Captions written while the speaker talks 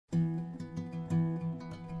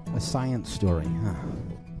A science story, huh?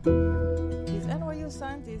 These NYU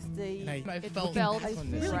scientists, I felt right.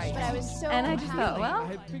 But I was so And I just thought, happy. well, I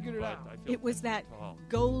had figured it out. It was that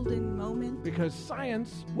golden moment. Because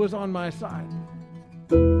science was on my side.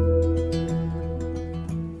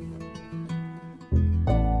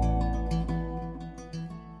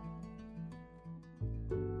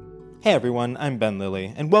 Hey everyone, I'm Ben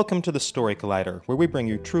Lilly, and welcome to the Story Collider, where we bring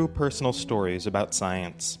you true personal stories about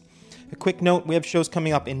science. A quick note, we have shows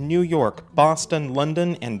coming up in New York, Boston,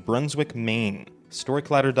 London, and Brunswick, Maine.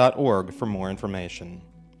 StoryCollider.org for more information.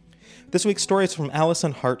 This week's story is from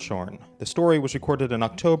Allison Hartshorn. The story was recorded in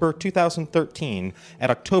October 2013 at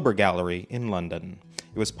October Gallery in London.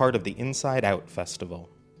 It was part of the Inside Out Festival.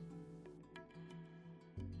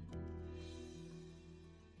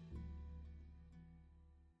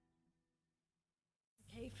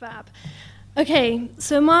 Fab. Okay,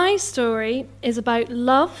 so my story is about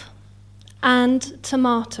love and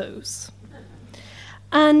tomatoes.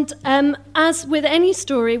 And as with any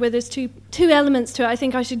story where there's two elements to it, I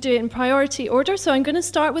think I should do it in priority order. So I'm going to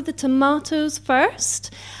start with the tomatoes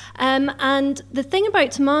first. And the thing about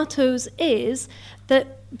tomatoes is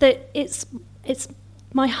that it's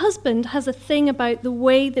my husband has a thing about the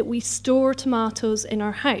way that we store tomatoes in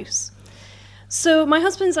our house. So my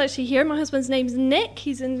husband's actually here. My husband's name's Nick.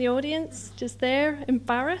 He's in the audience, just there,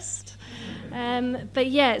 embarrassed. But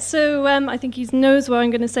yeah, so I think he knows what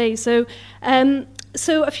I'm going to say. So a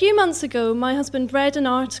few months ago, my husband read an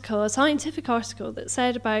article, a scientific article, that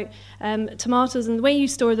said about tomatoes and the way you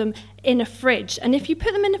store them in a fridge. And if you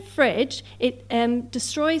put them in a fridge, it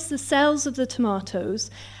destroys the cells of the tomatoes,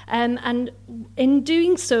 and in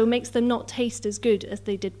doing so, makes them not taste as good as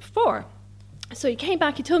they did before. So he came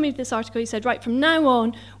back, he told me this article, he said, right, from now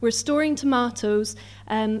on, we're storing tomatoes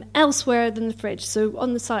elsewhere than the fridge. So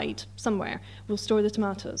on the side, somewhere, we'll store the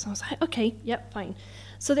tomatoes. I was like, okay, yep, fine.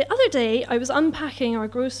 So the other day, I was unpacking our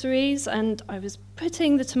groceries, and I was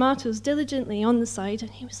putting the tomatoes diligently on the side,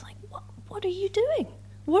 and he was like, what are you doing?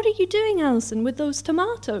 What are you doing, Allison, with those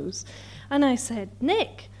tomatoes? And I said,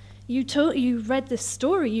 Nick, you read this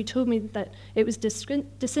story, you told me that it was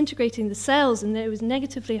disintegrating the cells and that it was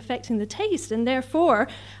negatively affecting the taste, and therefore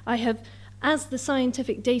I have, as the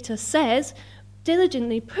scientific data says,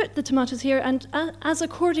 diligently put the tomatoes here, and as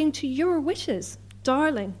according to your wishes,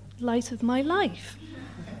 darling, light of my life.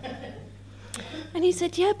 And he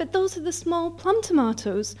said, yeah, but those are the small plum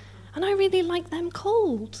tomatoes, and I really like them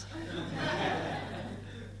cold.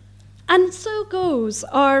 And so goes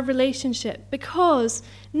our relationship, because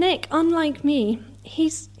Nick, unlike me,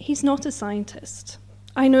 he's not a scientist.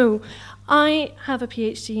 I know. I have a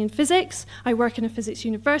PhD in physics. I work in a physics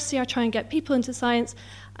university. I try and get people into science,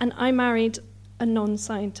 and I married a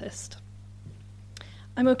non-scientist.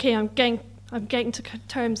 I'm okay. I'm getting to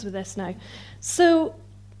terms with this now. So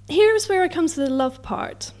here's where I come to the love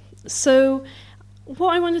part. So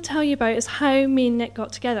what I want to tell you about is how me and Nick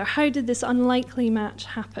got together. How did this unlikely match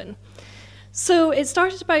happen? So it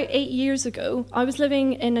started about 8 years ago. I was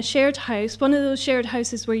living in a shared house, one of those shared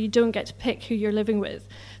houses where you don't get to pick who you're living with.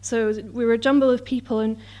 So we were a jumble of people,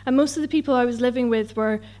 and most of the people I was living with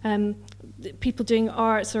were people doing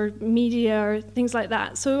arts or media or things like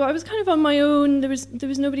that. So I was kind of on my own. There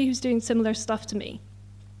was nobody who's doing similar stuff to me.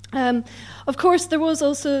 Of course, there was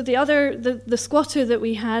also the squatter that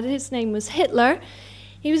we had. His name was Hitler.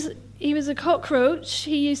 He was a cockroach.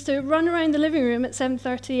 He used to run around the living room at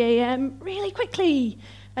 7:30 a.m. really quickly,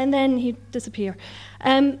 and then he'd disappear.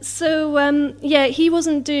 He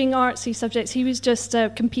wasn't doing artsy subjects. He was just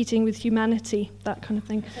competing with humanity, that kind of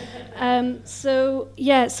thing. So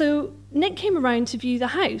Nick came around to view the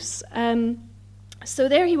house. So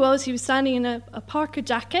there he was. He was standing in a Parker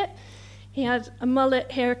jacket. He had a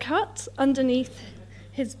mullet haircut underneath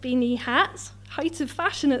his beanie hat, height of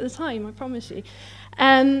fashion at the time, I promise you.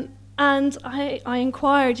 And I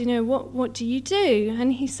inquired, what do you do?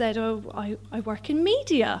 And he said, I work in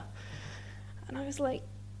media. And I was like,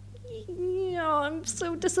 I'm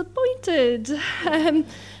so disappointed.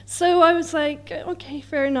 So I was like, okay,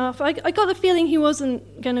 fair enough. I got the feeling he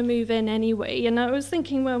wasn't going to move in anyway. And I was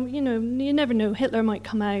thinking, well, you never know, Hitler might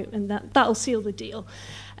come out and that'll seal the deal.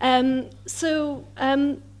 Anyway,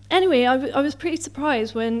 I was pretty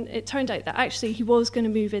surprised when it turned out that actually he was going to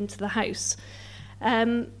move into the house.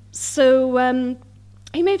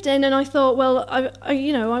 He moved in, and I thought, well, I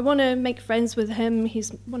want to make friends with him. He's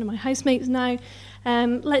one of my housemates now.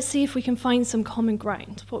 Let's see if we can find some common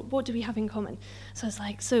ground. What do we have in common? So I was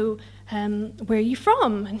like, where are you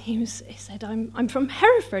from? And he said, I'm from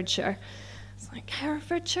Herefordshire. I was like,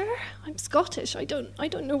 Herefordshire? I'm Scottish. I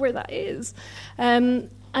don't know where that is.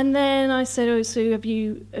 And then I said, oh, so have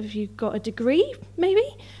you got a degree, maybe?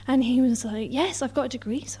 And he was like, yes, I've got a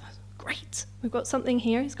degree. So I was like, great, we've got something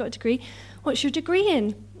here. He's got a degree. What's your degree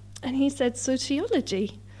in? And he said,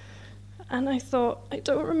 sociology. And I thought, I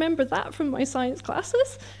don't remember that from my science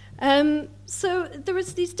classes. So there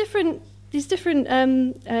was these different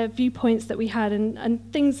viewpoints that we had,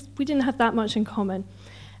 and things we didn't have that much in common.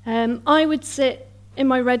 I would sit in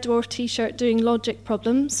my Red Dwarf T-shirt doing logic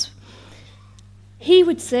problems. He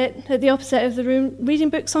would sit at the opposite of the room reading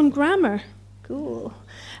books on grammar. Cool.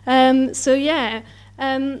 And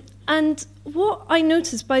what I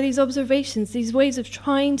noticed by these observations, these ways of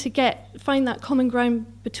trying to find that common ground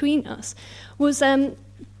between us, was the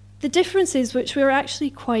differences which were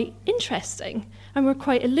actually quite interesting and were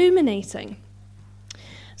quite illuminating.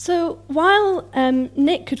 So while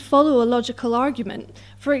Nick could follow a logical argument,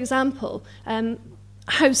 for example,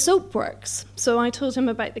 how soap works. So I told him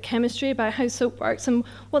about the chemistry, about how soap works, and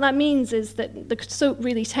what that means is that the soap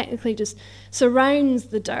really technically just surrounds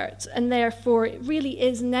the dirt, and therefore it really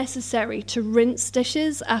is necessary to rinse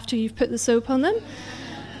dishes after you've put the soap on them.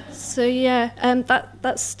 So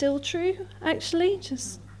that's still true, actually,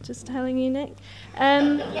 just telling you, Nick.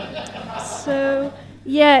 So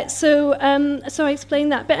I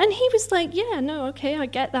explained that, and he was like, yeah, no, okay, I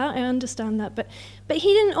get that, I understand that, but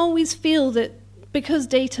he didn't always feel that because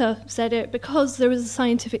data said it, because there was a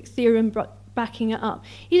scientific theorem backing it up,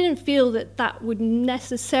 he didn't feel that would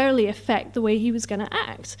necessarily affect the way he was going to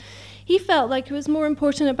act. He felt like it was more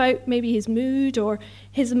important about maybe his mood or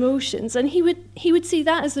his emotions, and he would see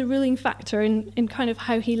that as the ruling factor in kind of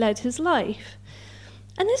how he led his life.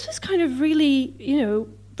 And this was kind of really,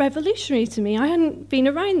 revolutionary to me. I hadn't been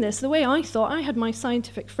around this. The way I thought, I had my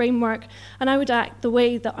scientific framework, and I would act the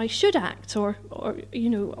way that I should act, or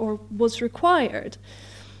was required.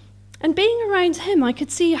 And being around him, I could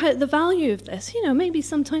see the value of this. Maybe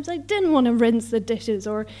sometimes I didn't want to rinse the dishes,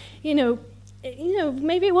 or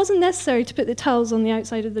maybe it wasn't necessary to put the towels on the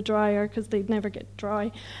outside of the dryer because they'd never get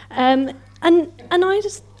dry. And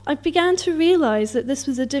I began to realise that this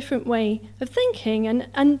was a different way of thinking,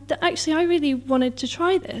 and that actually I really wanted to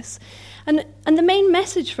try this. And the main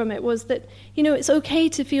message from it was that, it's okay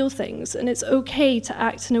to feel things, and it's okay to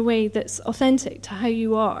act in a way that's authentic to how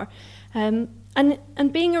you are. And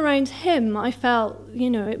being around him, I felt,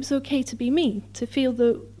 it was okay to be me, to feel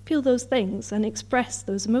those things and express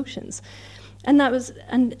those emotions. And that was,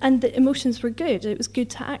 and the emotions were good. It was good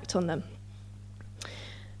to act on them.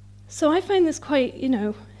 So I find this quite,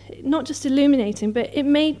 not just illuminating, but it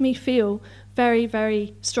made me feel very,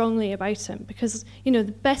 very strongly about him, because, the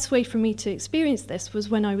best way for me to experience this was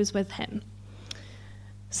when I was with him.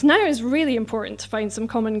 So now it's really important to find some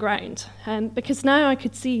common ground, because now I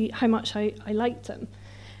could see how much I liked him.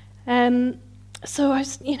 So I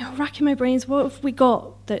was, racking my brains, what have we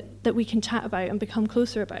got that we can chat about and become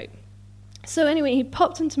closer about? So anyway, he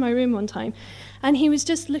popped into my room one time, and he was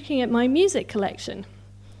just looking at my music collection.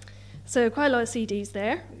 So quite a lot of CDs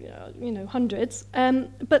there, hundreds.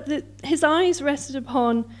 But his eyes rested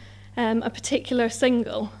upon a particular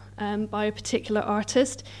single by a particular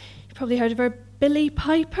artist. You probably heard of her, Billie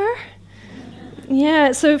Piper.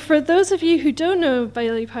 Yeah, so for those of you who don't know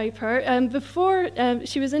Billie Piper, before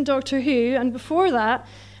she was in Doctor Who, and before that,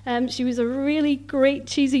 she was a really great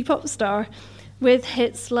cheesy pop star with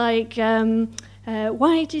hits like...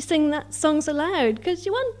 why do you sing that song so loud? Because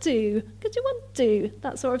you want to. Because you want to.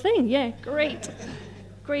 That sort of thing. Yeah, great.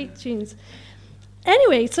 Great tunes.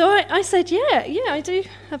 Anyway, so I said, yeah, I do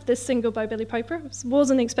have this single by Billie Piper.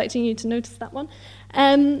 Wasn't expecting you to notice that one.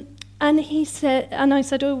 And I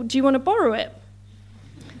said, oh, do you want to borrow it?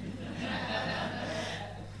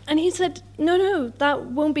 And he said, no, that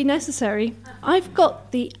won't be necessary. I've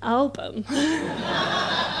got the album.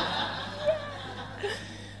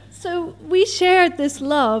 So we shared this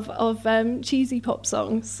love of cheesy pop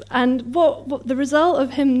songs, and what the result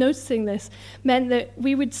of him noticing this meant that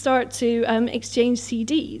we would start to exchange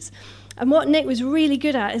CDs. And what Nick was really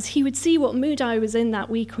good at is he would see what mood I was in that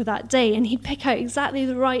week or that day, and he'd pick out exactly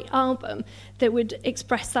the right album that would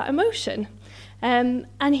express that emotion. And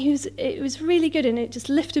it was really good, and it just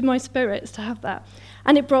lifted my spirits to have that.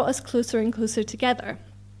 And it brought us closer and closer together.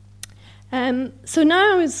 So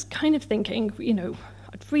now I was kind of thinking,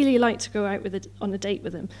 I'd really like to go out on a date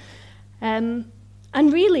with him. And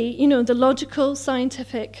really, the logical,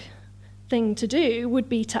 scientific thing to do would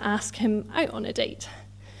be to ask him out on a date.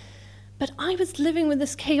 But I was living with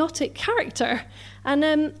this chaotic character,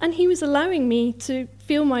 and he was allowing me to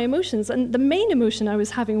feel my emotions. And the main emotion I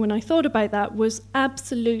was having when I thought about that was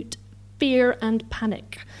absolute fear and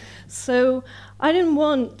panic. So I didn't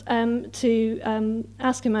want to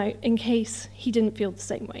ask him out in case he didn't feel the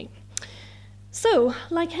same way. So,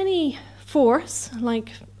 like any force,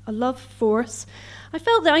 like a love force, I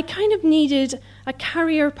felt that I kind of needed a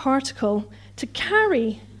carrier particle to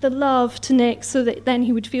carry the love to Nick so that then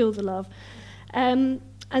he would feel the love. And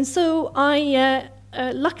so I,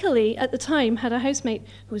 luckily at the time, had a housemate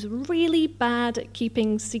who was really bad at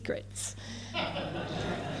keeping secrets.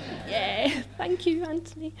 Yeah, thank you,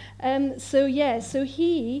 Anthony. So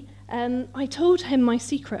he, I told him my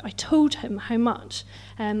secret. I told him how much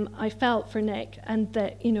I felt for Nick, and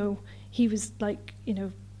that, he was like,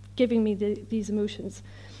 giving me these emotions.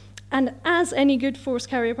 And as any good force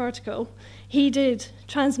carrier particle, he did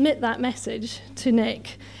transmit that message to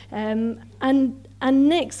Nick. And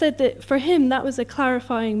Nick said that for him, that was a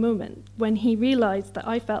clarifying moment. When he realized that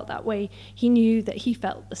I felt that way, he knew that he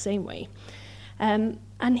felt the same way. And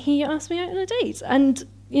he asked me out on a date. And,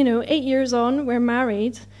 8 years on, we're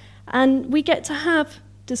married, and we get to have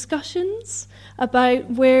discussions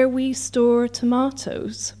about where we store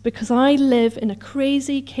tomatoes, because I live in a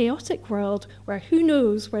crazy, chaotic world where who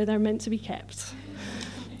knows where they're meant to be kept.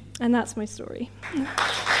 And that's my story.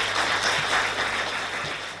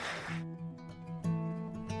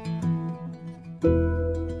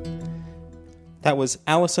 That was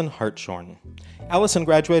Allison Hartshorn. Allison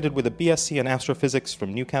graduated with a BSc in astrophysics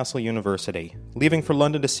from Newcastle University. Leaving for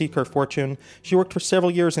London to seek her fortune, she worked for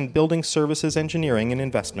several years in building services engineering and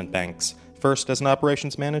investment banks, first as an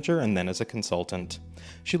operations manager and then as a consultant.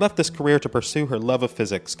 She left this career to pursue her love of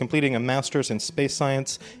physics, completing a master's in space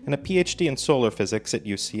science and a PhD in solar physics at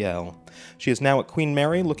UCL. She is now at Queen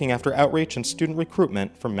Mary, looking after outreach and student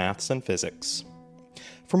recruitment for maths and physics.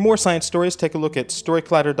 For more science stories, take a look at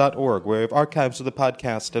storycollider.org, where we have archives of the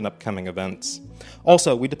podcast and upcoming events.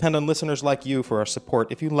 Also, we depend on listeners like you for our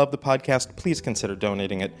support. If you love the podcast, please consider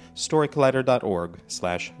donating at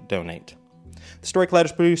storycollider.org/donate. The Story Collider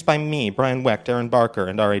is produced by me, Brian Wecht, Aaron Barker,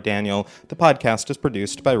 and R.A. Daniel. The podcast is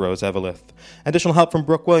produced by Rose Eveleth. Additional help from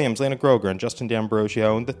Brooke Williams, Lena Groger, and Justin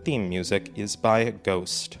D'Ambrosio, and the theme music is by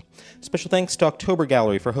Ghost. Special thanks to October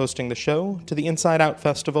Gallery for hosting the show, to the Inside Out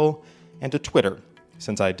Festival, and to Twitter,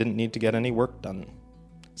 since I didn't need to get any work done.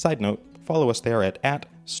 Side note, follow us there at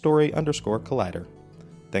 @story_collider.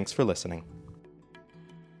 Thanks for listening.